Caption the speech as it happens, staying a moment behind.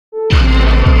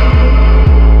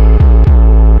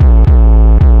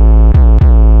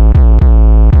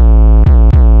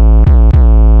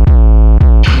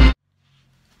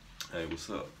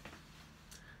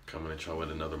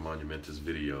make this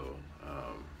video.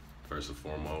 First and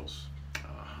foremost,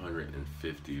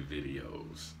 150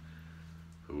 videos.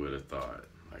 Who would have thought?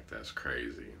 Like, that's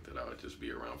crazy that I would just be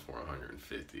around for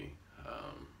 150.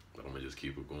 But I'm gonna just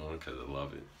keep it going because I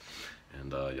love it.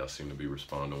 And y'all seem to be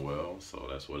responding well, so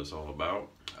that's what it's all about.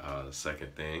 The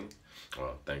second thing,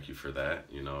 well, thank you for that,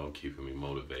 you know, keeping me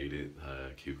motivated,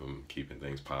 keeping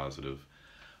things positive.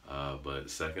 But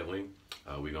secondly,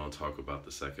 we're gonna talk about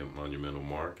the second monumental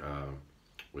mark,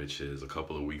 which is a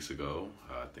couple of weeks ago.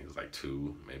 I think it was like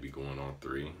 2, maybe going on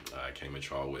 3. I came at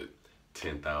y'all with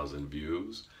 10,000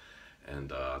 views,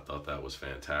 and I thought that was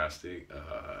fantastic.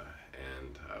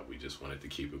 And we just wanted to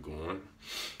keep it going.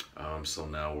 So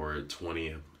now we're at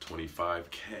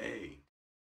 25K.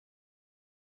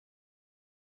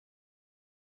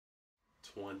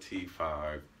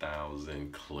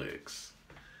 25,000 clicks.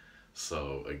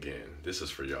 So again, this is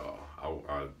for y'all. I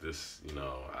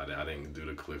didn't do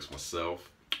the clicks myself.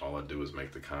 All I do is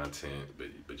make the content,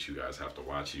 but you guys have to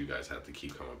watch it. You guys have to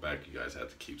keep coming back. You guys have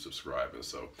to keep subscribing.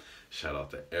 So shout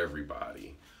out to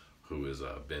everybody who has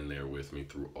been there with me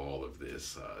through all of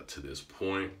this to this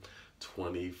point.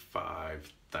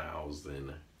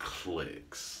 25,000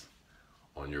 clicks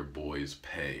on your boy's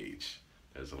page.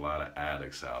 There's a lot of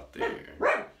addicts out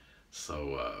there.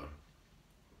 So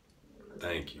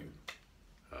thank you.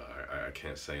 I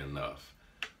can't say enough.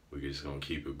 We're just gonna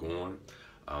keep it going.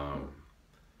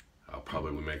 I'll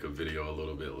probably make a video a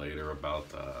little bit later about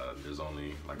there's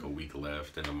only like a week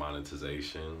left in the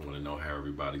monetization. Want to know how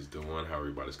everybody's doing, how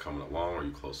everybody's coming along. Are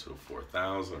you close to the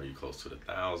 4,000? Are you close to the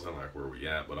 1,000? Like, where we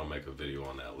at? But I'll make a video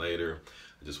on that later.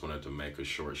 I just wanted to make a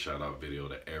short shout out video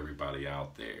to everybody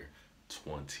out there.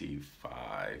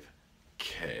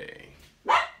 25K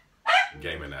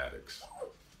gaming addicts.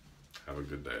 Have a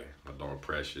good day. My dog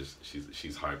Precious,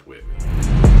 she's hype with me.